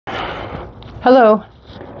Hello,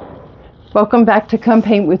 welcome back to Come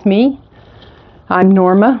Paint With Me. I'm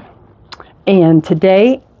Norma, and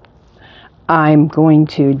today I'm going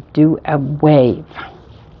to do a wave.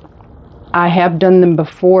 I have done them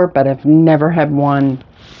before, but I've never had one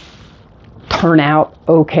turn out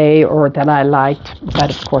okay or that I liked.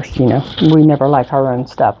 But of course, you know, we never like our own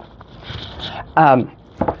stuff.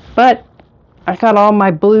 But I got all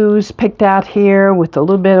my blues picked out here with a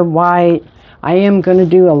little bit of white. I am going to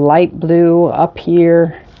do a light blue up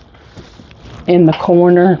here in the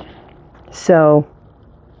corner. So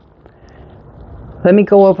let me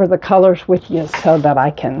go over the colors with you so that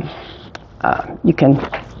I can, you can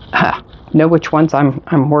know which ones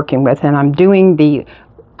I'm working with. And I'm doing the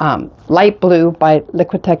light blue by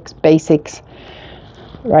Liquitex Basics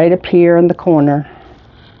right up here in the corner.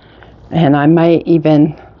 And I might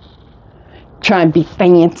even try and be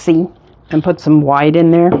fancy and put some white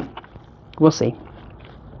in there. We'll see.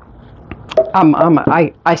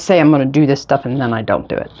 I say I'm going to do this stuff and then I don't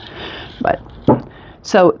do it. But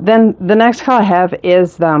so then the next color I have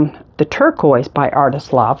is the turquoise by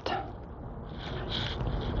Artist Loft.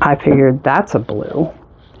 I figured that's a blue.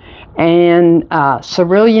 And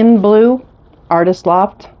cerulean blue, Artist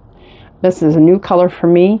Loft. This is a new color for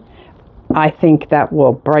me. I think that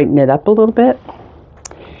will brighten it up a little bit.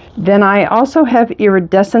 Then I also have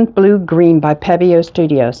iridescent blue green by Pebeo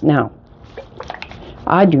Studios. Now,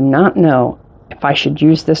 I do not know if I should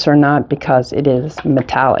use this or not because it is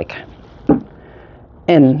metallic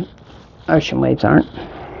and ocean waves aren't.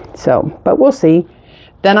 So, but we'll see.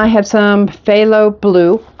 Then I have some phthalo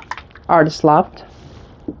blue, Artist Loft.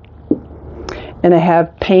 And I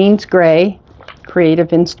have Payne's Gray,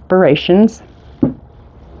 Creative Inspirations.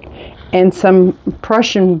 And some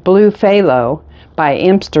Prussian blue phthalo by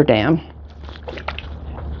Amsterdam.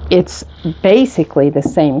 It's basically the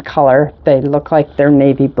same color. They look like they're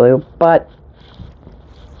navy blue, but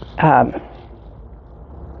I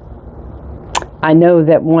know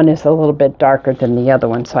that one is a little bit darker than the other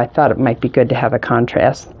one, so I thought it might be good to have a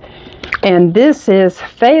contrast. And this is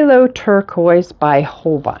Phthalo Turquoise by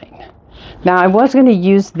Holbein. Now, I was going to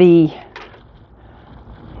use the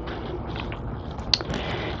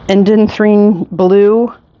Indanthrene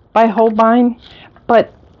Blue by Holbein,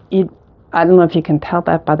 but I don't know if you can tell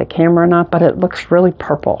that by the camera or not, but it looks really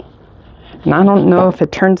purple. And I don't know if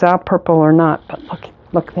it turns out purple or not, but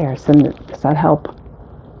look there. Does that help?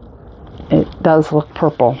 It does look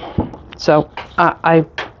purple. So I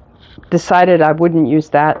decided I wouldn't use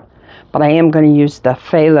that, but I am going to use the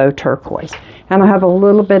Phthalo Turquoise. And I have a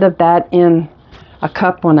little bit of that in a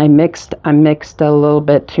cup. When I mixed a little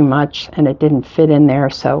bit too much and it didn't fit in there,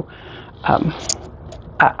 so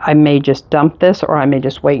I may just dump this, or I may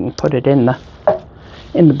just wait and put it in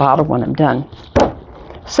the bottle when I'm done.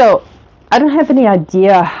 So I don't have any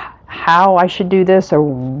idea how I should do this or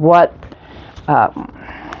what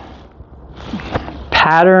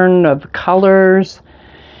pattern of colors.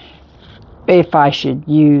 If I should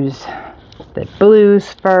use the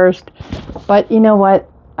blues first. But you know what?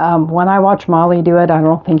 When I watch Molly do it, I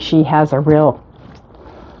don't think she has a real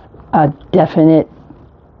definite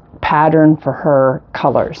pattern for her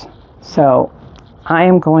colors. So I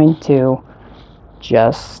am going to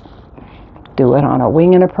just do it on a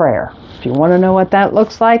wing and a prayer. If you want to know what that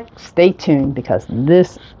looks like, stay tuned, because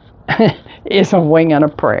this is a wing and a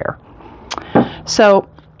prayer. So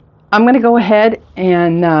I'm going to go ahead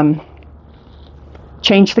and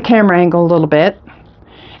change the camera angle a little bit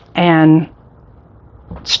and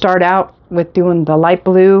start out with doing the light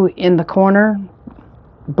blue in the corner,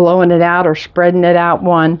 blowing it out or spreading it out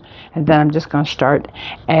one, and then I'm just going to start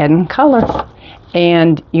adding color.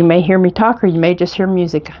 And you may hear me talk, or you may just hear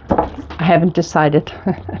music. I haven't decided.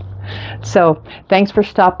 So thanks for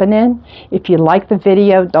stopping in. If you like the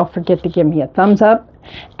video, don't forget to give me a thumbs up,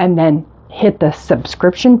 and then hit the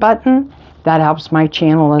subscription button. That helps my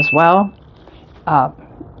channel as well.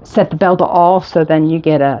 Set the bell to all, so then you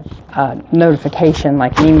get a notification,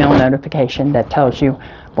 like an email notification, that tells you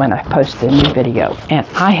when I post a new video. And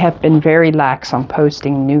I have been very lax on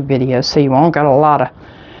posting new videos, so you won't get a lot of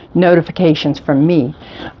notifications from me.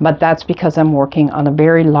 But that's because I'm working on a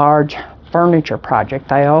very large furniture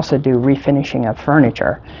project. I also do refinishing of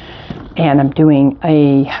furniture. And I'm doing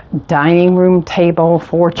a dining room table,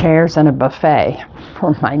 4 chairs, and a buffet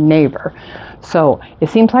for my neighbor. So it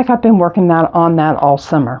seems like I've been working on that all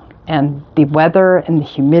summer. And the weather and the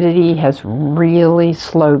humidity has really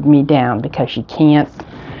slowed me down, because you can't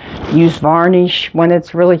use varnish when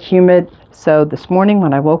it's really humid. So this morning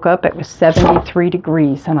when I woke up, it was 73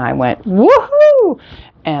 degrees, and I went, woohoo!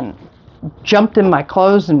 And jumped in my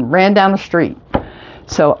clothes and ran down the street.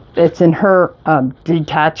 So it's in her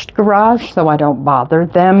detached garage, so I don't bother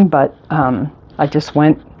them, but I just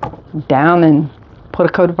went down and put a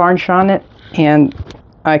coat of varnish on it, and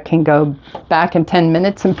I can go back in 10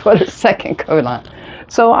 minutes and put a second coat on.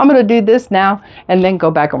 So I'm going to do this now and then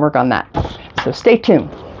go back and work on that. So stay tuned.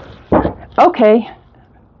 Okay,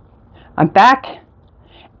 I'm back,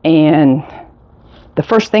 and the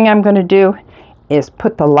first thing I'm going to do is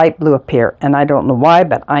put the light blue up here, and I don't know why,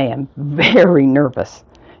 but I am very nervous.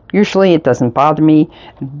 Usually it doesn't bother me.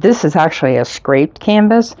 This is actually a scraped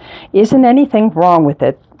canvas. Isn't anything wrong with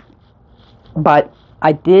it, but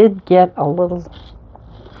I did get a little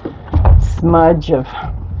smudge of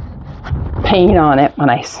paint on it when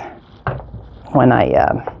I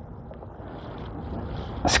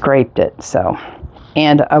scraped it. So,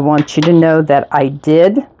 and I want you to know that I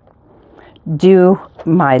did do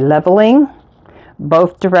my leveling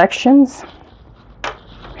both directions,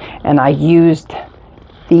 and I used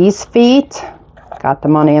these feet, got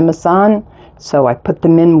them on Amazon, so I put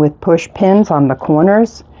them in with push pins on the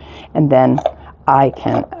corners, and then I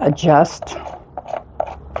can adjust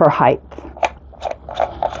for height,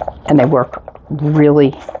 and they work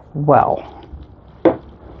really well.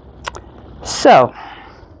 So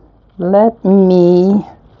let me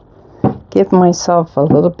give myself a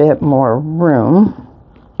little bit more room.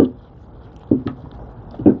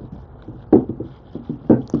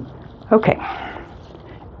 Okay,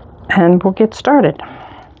 and we'll get started.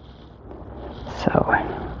 So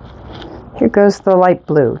here goes the light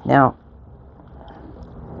blue. Now,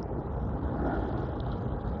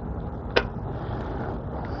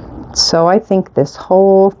 so I think this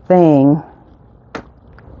whole thing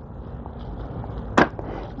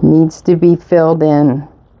needs to be filled in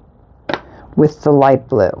with the light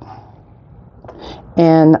blue.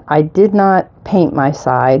 And I did not paint my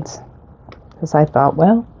sides because I thought,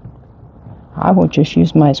 well, I will just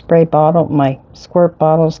use my spray bottle, my squirt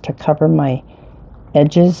bottles to cover my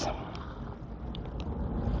edges.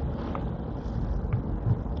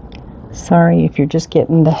 Sorry if you're just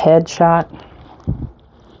getting the head shot.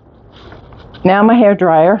 Now my hair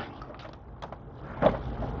dryer.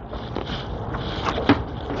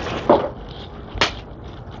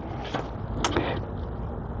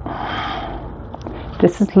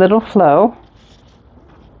 This is Little Flo.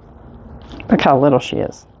 Look how little she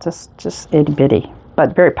is. Just itty bitty,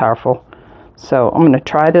 but very powerful. So I'm going to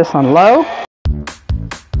try this on low.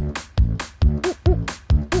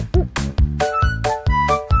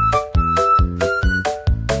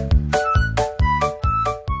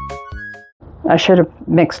 I should have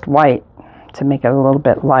mixed white to make it a little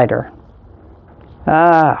bit lighter.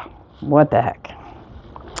 What the heck.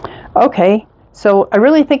 Okay, so I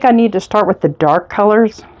really think I need to start with the dark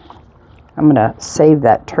colors. I'm going to save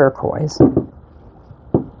that turquoise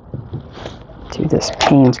to this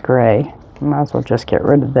Payne's gray. Might as well just get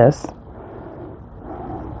rid of this.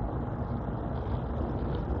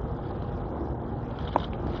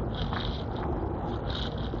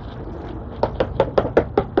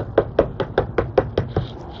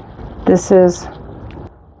 This is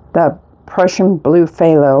the Prussian Blue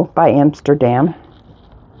Phthalo by Amsterdam.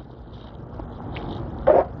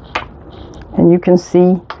 And you can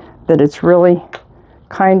see that it's really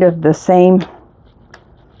kind of the same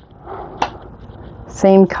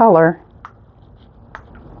color.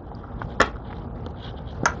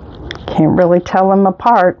 Can't really tell them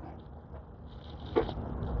apart.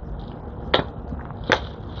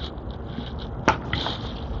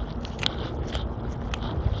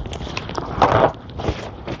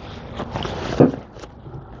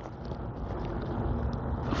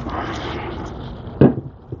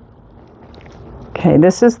 Okay,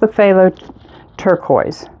 this is the phthalo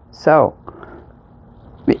turquoise. So,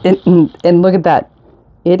 and look at that.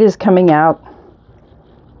 It is coming out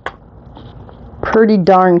pretty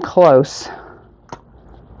darn close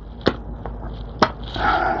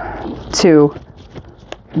to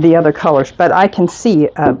the other colors, but I can see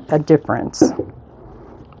a difference.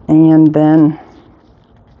 And then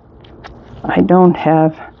I don't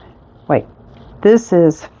have, wait, this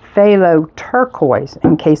is phthalo turquoise,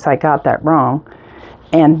 in case I got that wrong.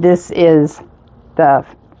 And this is the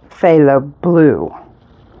phthalo blue,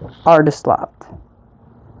 Artist Loft.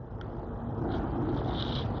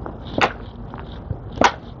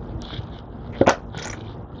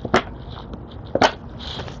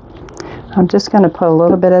 I'm just going to put a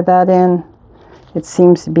little bit of that in. It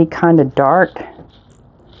seems to be kind of dark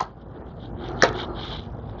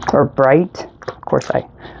or bright. Of course,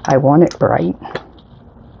 I want it bright.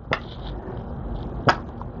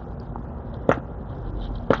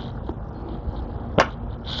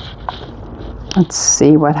 Let's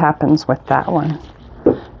see what happens with that one.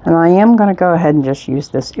 And I am going to go ahead and just use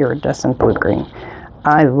this iridescent blue-green.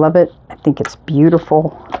 I love it. I think it's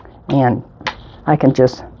beautiful. And I can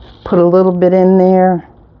just put a little bit in there.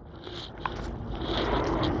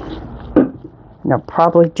 And it'll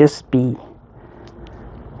probably just be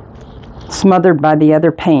smothered by the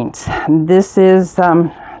other paints. This is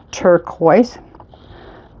Turquoise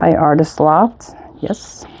by Artist Loft.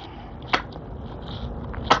 Yes.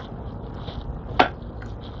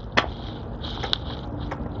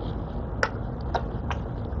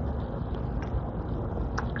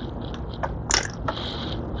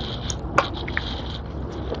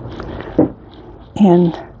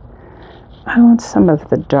 And I want some of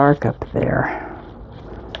the dark up there.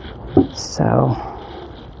 So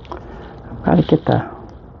I've got to get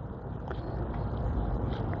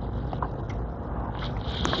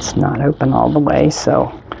it's not open all the way,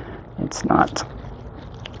 so it's not.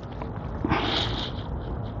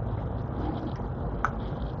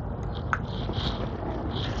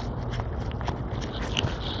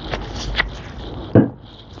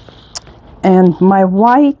 And my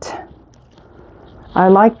white, I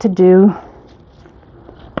like to do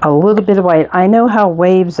a little bit of white. I know how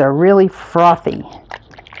waves are really frothy,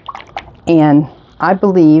 and I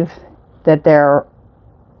believe that they're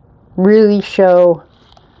really show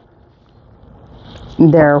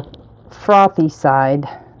their frothy side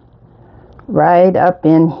right up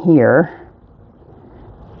in here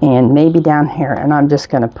and maybe down here. And I'm just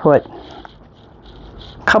going to put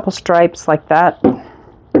a couple stripes like that.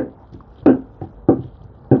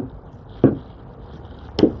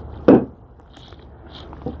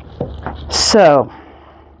 So,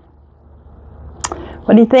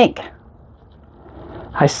 what do you think?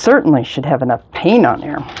 I certainly should have enough paint on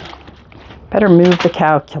there. Better move the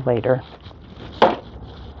calculator.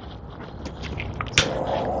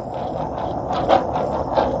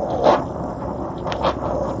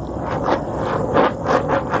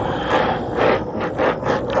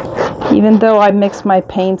 Even though I mixed my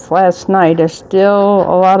paints last night, there's still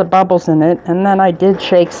a lot of bubbles in it. And then I did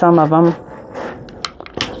shake some of them.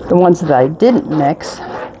 The ones that I didn't mix.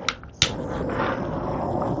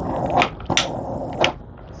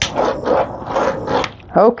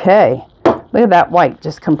 Okay. Look at that white.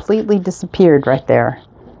 Just completely disappeared right there.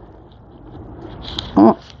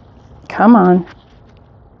 Oh, come on.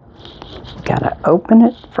 Gotta open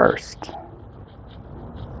it first.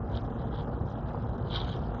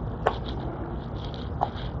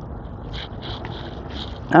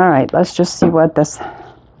 All right, let's just see what this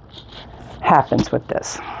happens with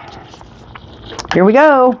this. Here we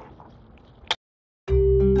go.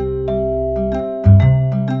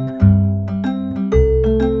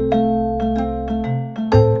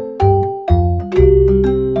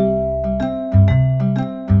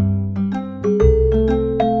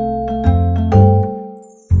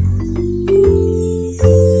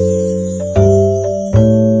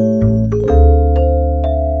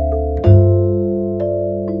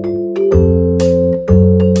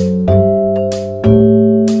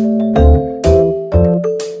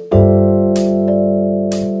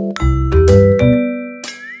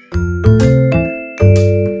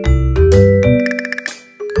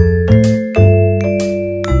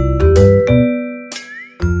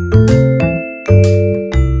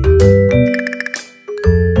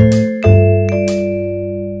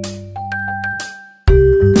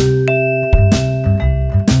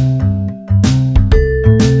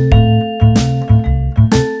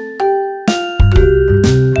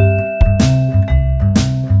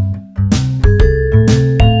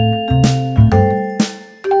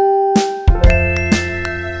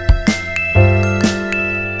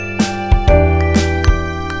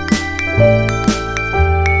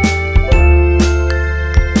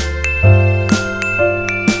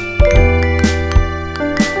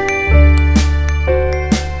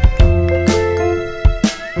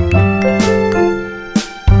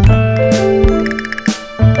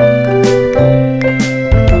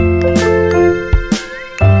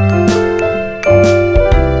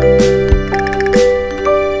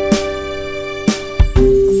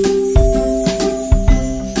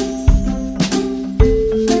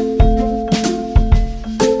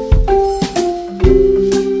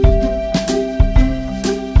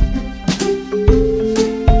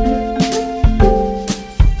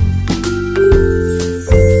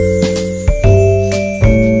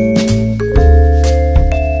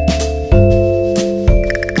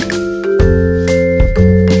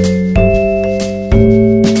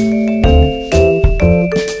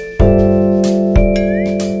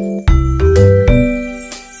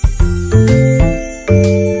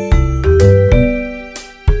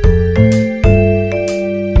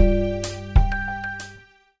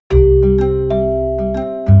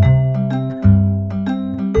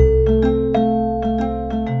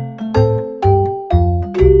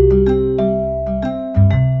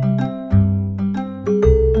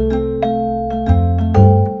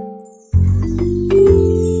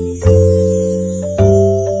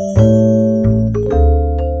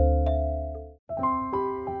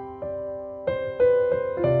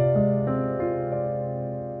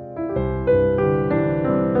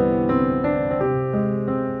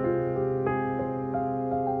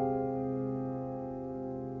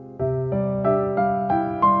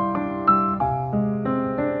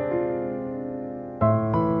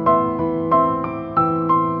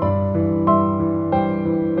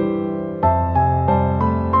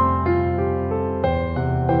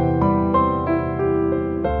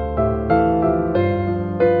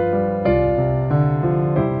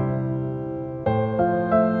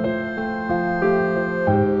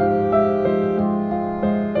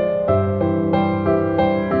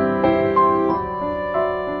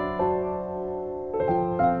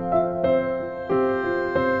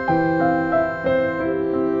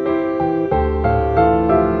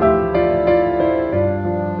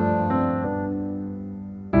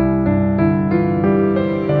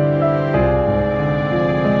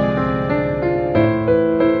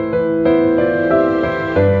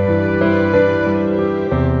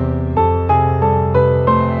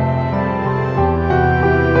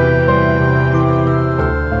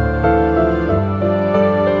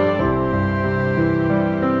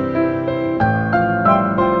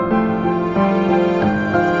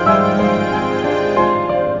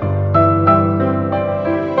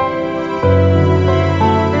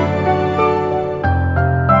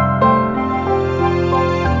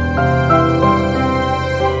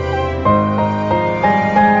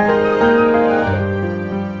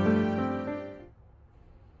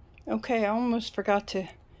 forgot to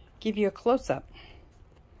give you a close-up.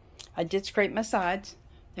 I did scrape my sides.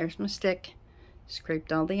 There's my stick.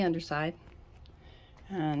 Scraped all the underside.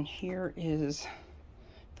 And here is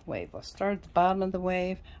the wave. Let's start at the bottom of the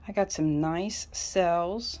wave. I got some nice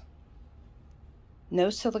cells. No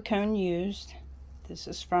silicone used. This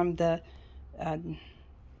is from the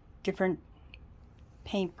different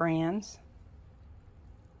paint brands.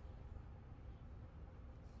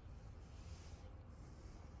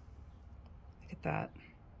 Look at that.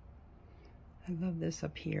 I love this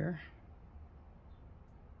up here.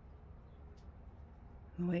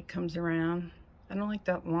 The way it comes around. I don't like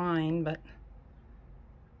that line, but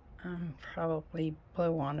probably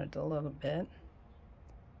blow on it a little bit.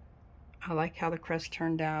 I like how the crest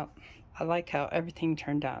turned out. I like how everything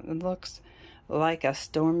turned out. It looks like a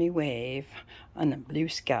stormy wave on a blue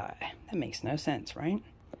sky. That makes no sense, right?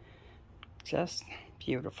 Just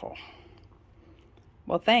beautiful.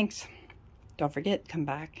 Well, thanks. Don't forget, come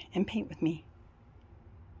back and paint with me.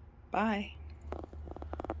 Bye.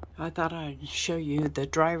 I thought I'd show you the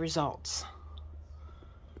dry results.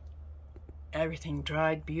 Everything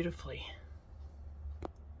dried beautifully.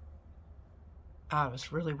 I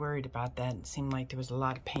was really worried about that. It seemed like there was a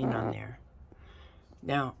lot of paint on there.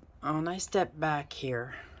 Now, when I step back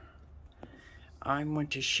here, I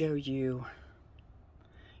want to show you,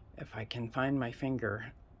 if I can find my finger,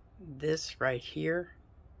 this right here.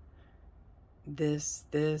 This.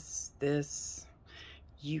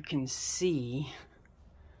 You can see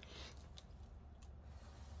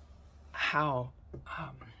how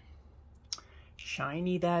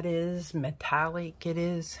shiny that is, metallic it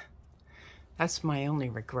is. That's my only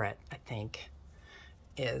regret, I think,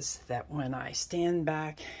 is that when I stand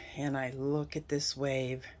back and I look at this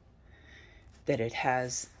wave, that it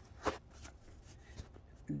has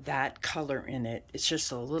that color in it. It's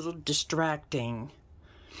just a little distracting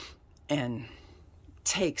and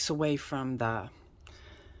takes away from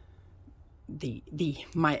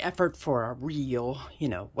my effort for a real,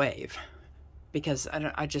 wave, because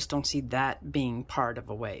I just don't see that being part of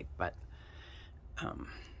a wave. But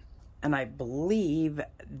and I believe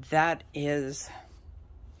that is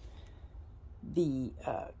the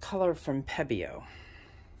color from Pebeo,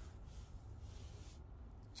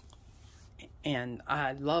 and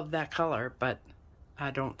I love that color, but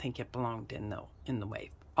I don't think it belonged in the wave.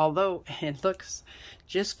 Although it looks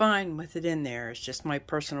just fine with it in there. It's just my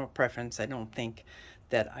personal preference. I don't think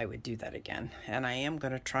that I would do that again. And I am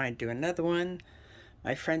going to try and do another one.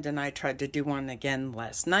 My friend and I tried to do one again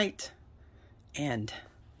last night. And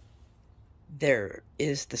there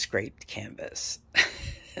is the scraped canvas.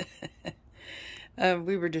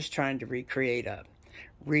 We were just trying to recreate a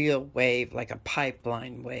real wave, like a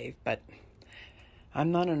pipeline wave. But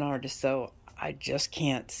I'm not an artist, so I just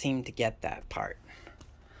can't seem to get that part.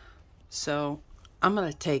 So I'm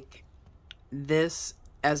going to take this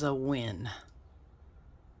as a win.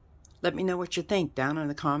 Let me know what you think down in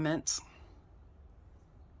the comments.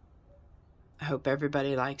 I hope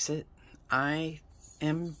everybody likes it. I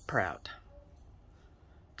am proud,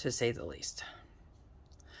 to say the least.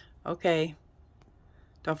 Okay,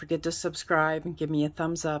 don't forget to subscribe and give me a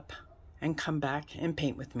thumbs up and come back and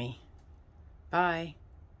paint with me. Bye.